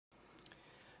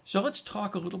So let's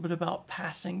talk a little bit about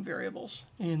passing variables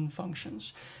in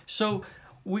functions. So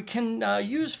we can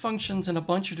use functions in a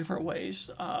bunch of different ways.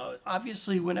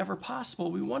 Obviously, whenever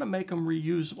possible, we want to make them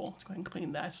reusable. Let's go ahead and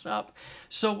clean this up.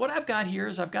 So what I've got here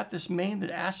is I've got this main that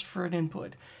asks for an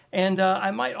input. And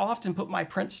I might often put my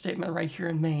print statement right here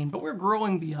in main, but we're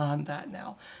growing beyond that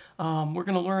now. We're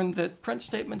going to learn that print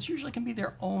statements usually can be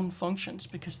their own functions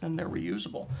because then they're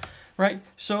reusable, right?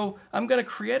 So I'm going to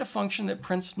create a function that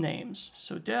prints names.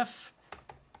 So def,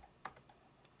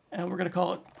 and we're going to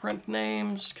call it print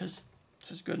names because it's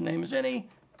as good a name as any.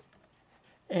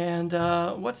 And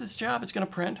what's its job? It's going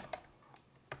to print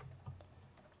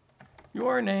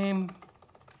your name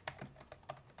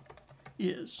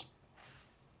is.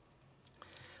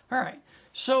 All right,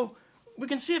 so we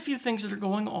can see a few things that are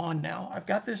going on now. I've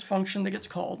got this function that gets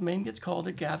called, main gets called,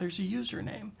 it gathers a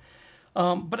username.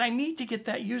 But I need to get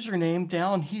that username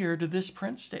down here to this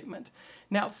print statement.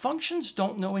 Now, functions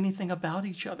don't know anything about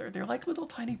each other. They're like little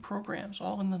tiny programs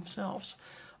all in themselves.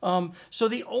 So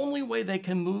the only way they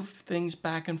can move things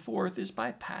back and forth is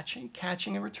by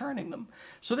catching and returning them.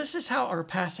 So this is how, or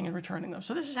passing and returning them.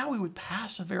 So this is how we would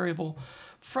pass a variable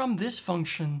from this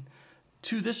function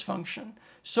to this function.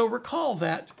 So recall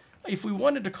that if we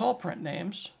wanted to call print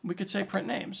names, we could say print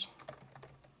names.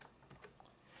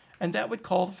 And that would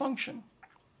call the function.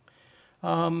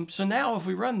 So now if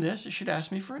we run this, it should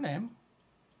ask me for a name.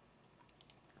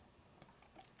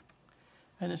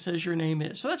 And it says your name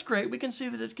is. So that's great. We can see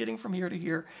that it's getting from here to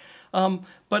here.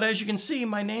 But as you can see,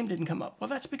 my name didn't come up. Well,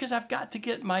 that's because I've got to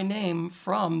get my name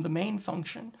from the main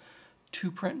function to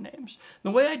print names.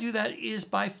 The way I do that is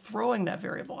by throwing that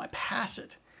variable. I pass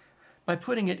it by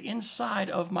putting it inside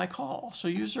of my call. So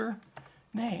user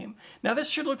name. Now this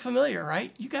should look familiar,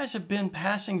 right? You guys have been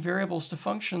passing variables to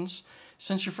functions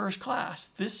since your first class.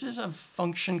 This is a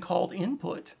function called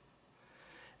input.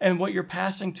 And what you're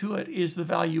passing to it is the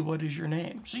value, what is your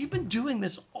name? So you've been doing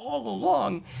this all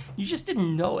along. You just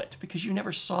didn't know it because you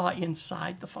never saw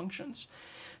inside the functions.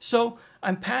 So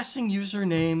I'm passing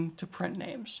username to print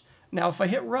names. Now if I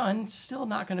hit run, it's still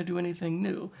not going to do anything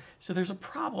new. So there's a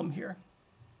problem here.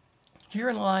 Here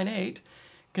in line 8,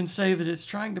 can say that it's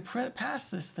trying to pass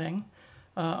this thing.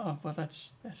 Well,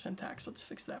 that's syntax. Let's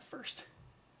fix that first.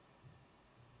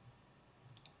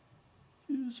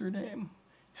 Username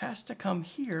has to come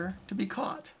here to be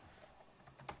caught.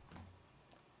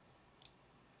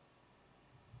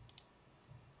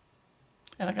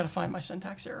 And I got to find my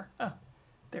syntax error. Oh,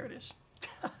 there it is.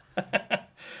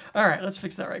 All right, let's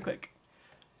fix that right quick.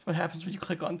 That's what happens when you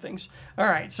click on things. All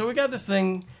right, so we got this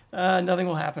thing. Nothing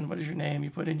will happen. What is your name?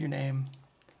 You put in your name.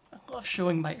 I love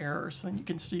showing my errors. Then you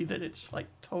can see that it's like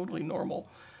totally normal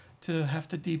to have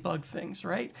to debug things,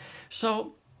 right?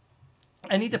 So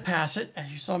I need to pass it,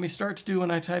 as you saw me start to do when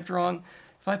I typed wrong.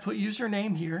 If I put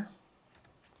username here,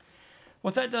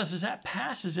 what that does is that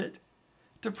passes it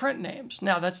to print names.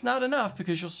 Now that's not enough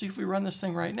because you'll see if we run this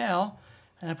thing right now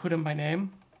and I put in my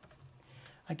name,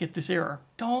 I get this error.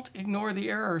 Don't ignore the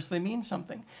errors, they mean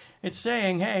something. It's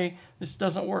saying, hey, this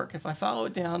doesn't work. If I follow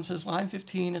it down, it says line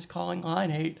 15 is calling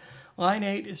line 8. Line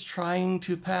 8 is trying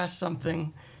to pass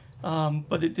something,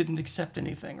 but it didn't accept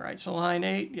anything, right? So line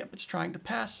 8, yep, it's trying to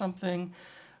pass something,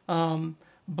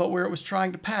 but where it was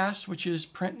trying to pass, which is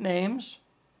print names,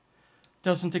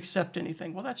 doesn't accept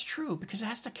anything. Well, that's true because it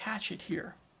has to catch it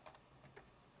here,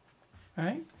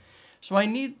 right? So I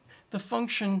need the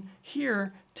function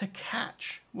here to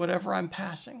catch whatever I'm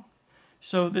passing.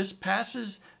 So this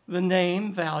passes the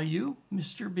name value,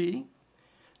 Mr. B.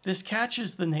 This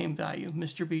catches the name value,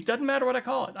 Mr. B. Doesn't matter what I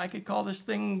call it. I could call this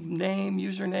thing name,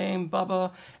 username,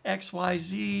 Bubba,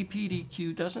 XYZ,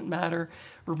 PDQ, doesn't matter.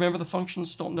 Remember, the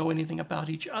functions don't know anything about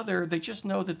each other. They just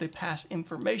know that they pass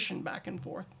information back and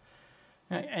forth.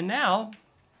 Right? And now,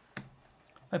 if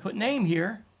I put name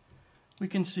here, we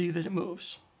can see that it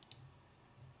moves.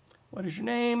 What is your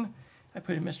name? I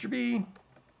put in Mr. B.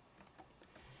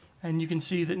 And you can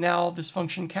see that now this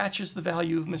function catches the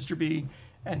value of Mr. B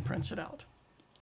and prints it out.